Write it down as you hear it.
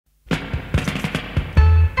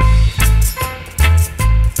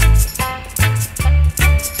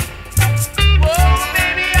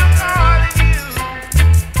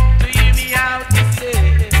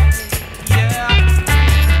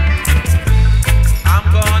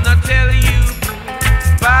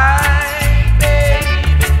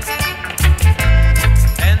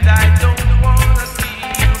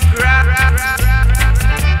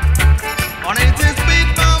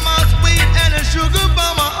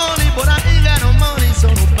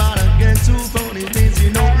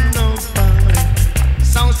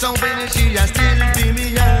she a still be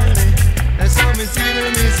me honey. And so me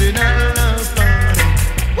still missing out on party.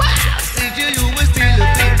 Wow, see you will still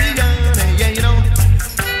be me honey. Yeah, you know.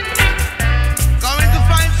 Going to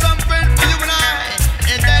find some friend for you and I,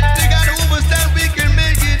 and that they got overstand we can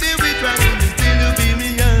make it if we try. To still be me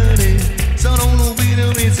honey. So don't know we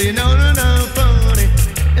don't miss it out on party.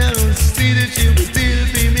 And see that you will still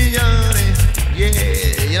be me honey.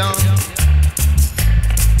 Yeah, you know.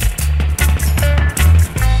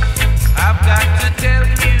 I've got to tell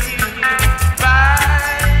you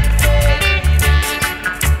bye,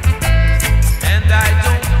 and I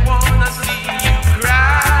don't wanna see you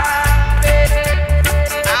cry.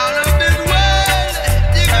 Out of this world,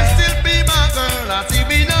 you can still be my girl. I see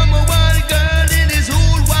me number one girl in this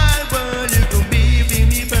whole wide world. You can be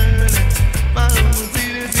me burning. But I don't see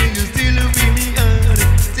this thing, you still be me honey.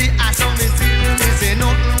 See, I saw me still me say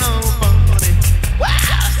nothing about it.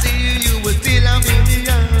 Wow, see you will still be me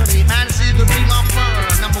honey. Man, she could be my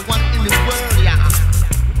friend, number one in the world, yeah.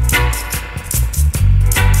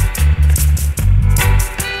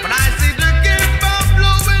 But I see the keep on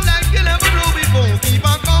blowing like you never blew before. Keep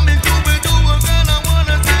on coming to me, do a girl, I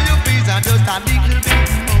wanna see your face. I just a little bit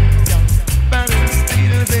more, yeah. But I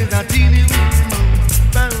still say that teeny bit more.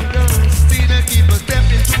 But I still keep a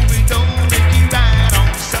stepping to it, don't make you ride on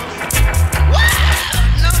so.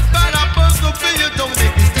 Wow, not bad, I bust up in your don't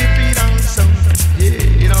make you step it on so. Yeah,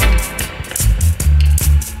 you know.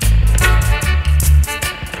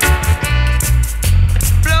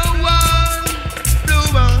 Blow on,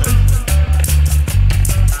 blow on.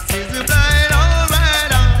 Since the blind all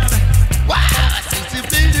right on. Wow, since the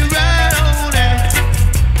blind right on it.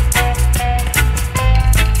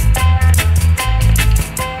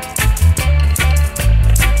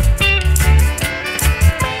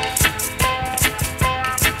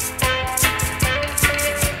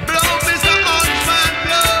 Blow, Mr. Huntsman,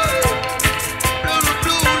 blow. Blow the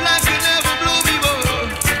blue like you never blew before.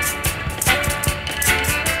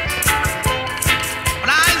 But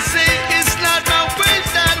I say it's not my wish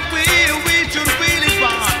that we should really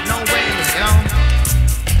part. No way, you know.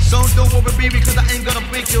 So don't worry, baby, cause I ain't gonna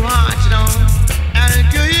break your heart, you know. And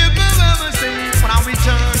could you ever say when I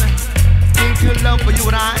return? Think your love for you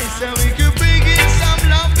and I, so we could be